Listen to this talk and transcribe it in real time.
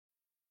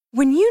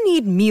When you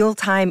need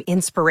mealtime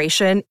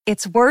inspiration,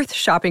 it's worth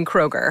shopping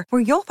Kroger,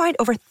 where you'll find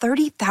over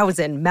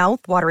 30,000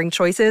 mouth-watering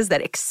choices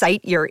that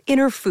excite your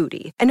inner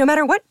foodie. And no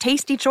matter what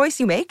tasty choice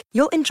you make,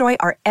 you'll enjoy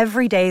our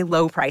everyday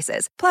low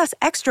prices, plus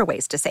extra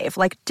ways to save,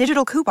 like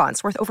digital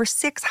coupons worth over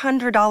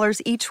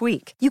 $600 each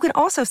week. You can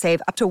also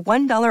save up to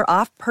 $1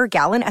 off per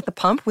gallon at the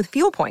pump with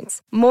fuel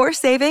points. More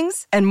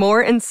savings and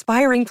more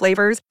inspiring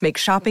flavors make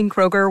shopping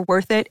Kroger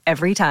worth it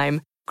every time.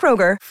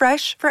 Kroger,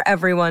 fresh for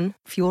everyone.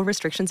 Fuel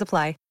restrictions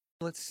apply.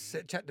 Let's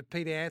chat to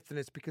Peter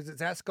Anthony because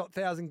it's Ascot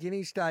 1,000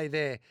 Guineas Day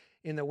there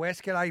in the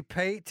West. G'day,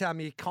 Pete. Are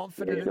you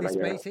confident in this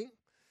meeting?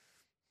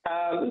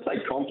 I wouldn't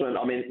say confident.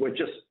 I mean, we're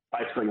just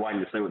basically waiting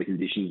to see what the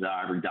conditions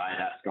are every day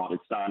at Ascot.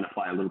 It's starting to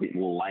play a little bit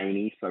more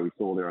laney. So we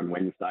saw there on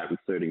Wednesday with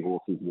suiting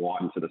horses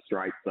wide into the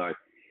straight. So,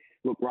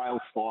 look, rail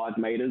 5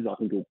 metres, I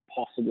think will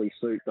possibly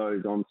suit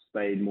those on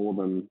speed more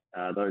than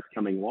those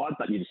coming wide.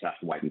 But you just have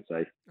to wait and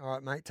see. All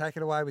right, mate. Take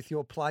it away with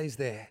your plays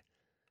there.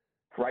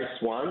 Race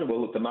 1, well,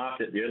 look,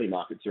 the early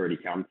market's already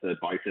come to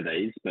both of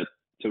these, but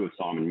 2 of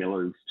Simon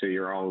Miller's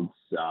 2-year-olds,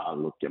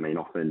 look, I mean,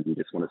 often you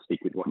just want to stick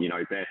with what you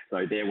know best.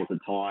 So there was a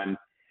time,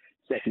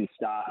 second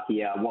start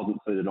here,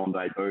 wasn't suited on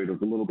debut. There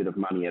was a little bit of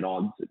money at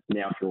odds. It's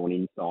now drawn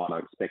inside. I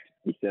expect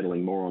it to be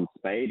settling more on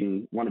speed.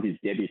 And one of his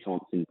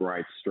debutants in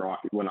Brave Strike,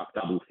 it went up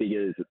double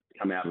figures. It's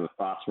come out of a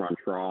fast run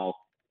trial.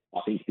 I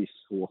think this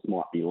horse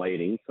might be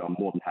leading, so I'm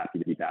more than happy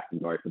to be backing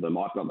both of them.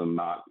 I've got them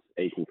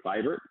equal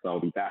favourites, so I'll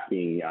be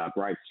backing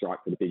Brave Strike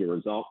for the bigger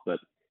result, but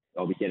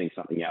I'll be getting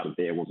something out of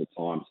There Was a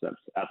Time. So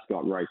that's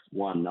Ascot race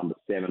 1, number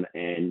 7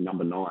 and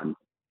number 9.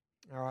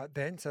 All right,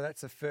 then. So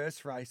that's the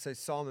first race. So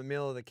Simon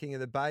Miller, the king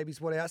of the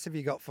babies. What else have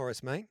you got for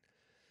us, mate?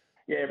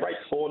 Yeah, race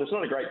 4, there's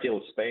not a great deal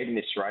of speed in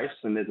this race,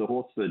 and there's a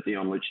horse for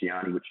Dion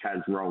Luciani which has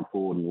rolled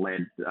forward and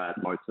led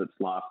most of its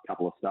last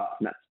couple of starts,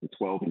 and that's the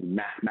 12 in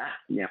Mac.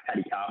 Now,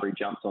 Paddy Carberry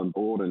jumps on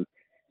board, and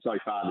so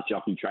far the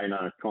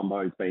jockey-trainer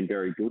combo has been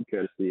very good,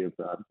 courtesy of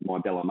my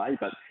Bella May.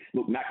 But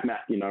look, Mac,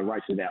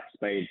 race without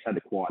speed, had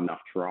a quiet enough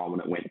trial when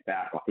it went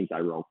back. I think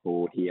they rolled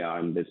forward here,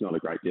 and there's not a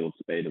great deal of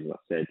speed, as I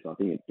said, so I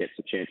think it gets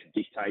a chance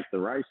to dictate the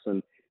race,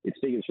 and its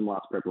figures from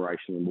last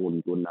preparation are more than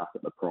good enough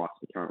at the price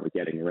we're currently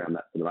getting around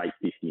that sort of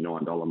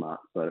 $8.59 mark.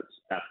 So it's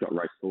Ascot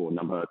race 4,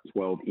 number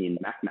 12 in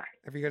Mac.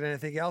 Have you got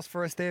anything else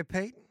for us there,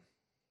 Pete?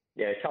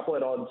 Yeah, a couple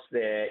of odds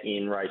there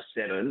in race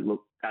 7.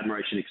 Look,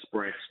 Admiration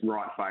Express,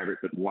 right favourite,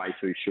 but way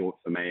too short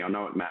for me. I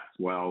know it maps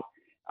well,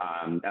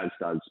 as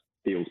does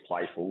Feels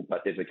Playful,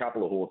 but there's a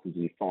couple of horses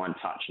in Fine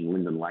Touch and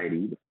Linden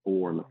Lady, the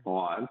 4 and the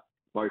 5.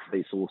 Both of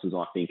these horses,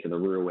 I think, are the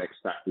real X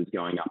factors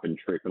going up in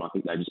trip, and I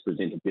think they just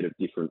present a bit of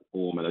different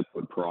form at a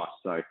good price.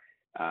 So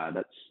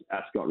that's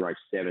Ascot race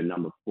 7,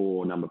 number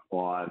 4, number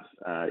 5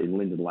 in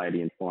Linden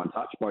Lady and Fine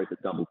Touch, both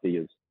at double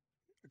figures.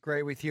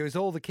 Agree with you. Is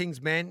All the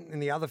King's Men in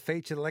the other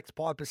feature, the Lex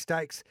Piper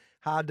Stakes,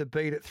 hard to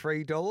beat at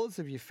 $3?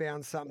 Have you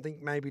found something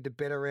maybe to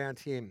bet around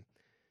him?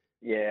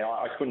 Yeah,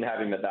 I couldn't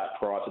have him at that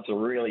price. It's a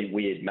really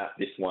weird map,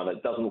 this one.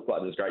 It doesn't look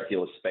like there's a great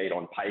deal of speed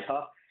on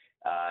paper.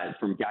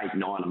 From gate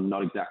 9, I'm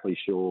not exactly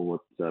sure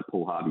what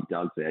Paul Harvey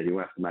does there. He'll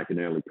have to make an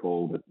early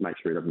call to make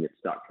sure he doesn't get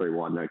stuck through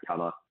wide, no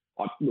cover.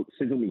 Look,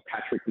 Sizzle Me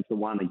Patrick was the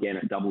one, again,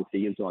 at double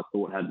figures. I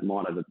thought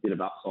might have a bit of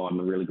upside and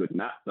a really good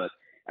map. But,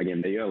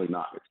 again, the early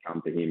markets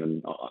come to him,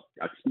 and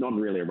it's not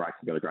really a race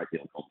I've got a great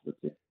deal of confidence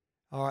in.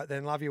 All right,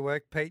 then. Love your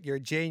work, Pete. You're a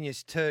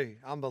genius too.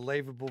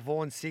 Unbelievable.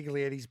 Vaughan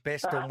Sigley at his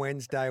best on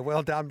Wednesday.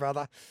 Well done,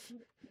 brother.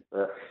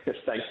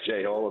 Thanks,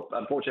 G.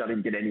 Unfortunately, I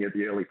didn't get any of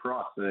the early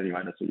price, but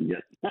anyway, that's what you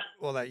get.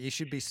 Well, you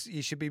should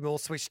be more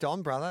switched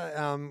on, brother.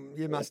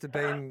 You must have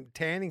been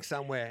tanning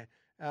somewhere.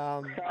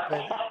 I'll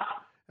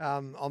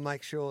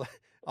make sure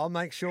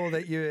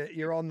that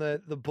you're on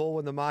the ball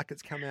when the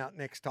markets come out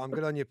next time.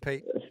 Good on you,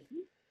 Pete.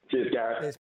 Cheers, Gareth.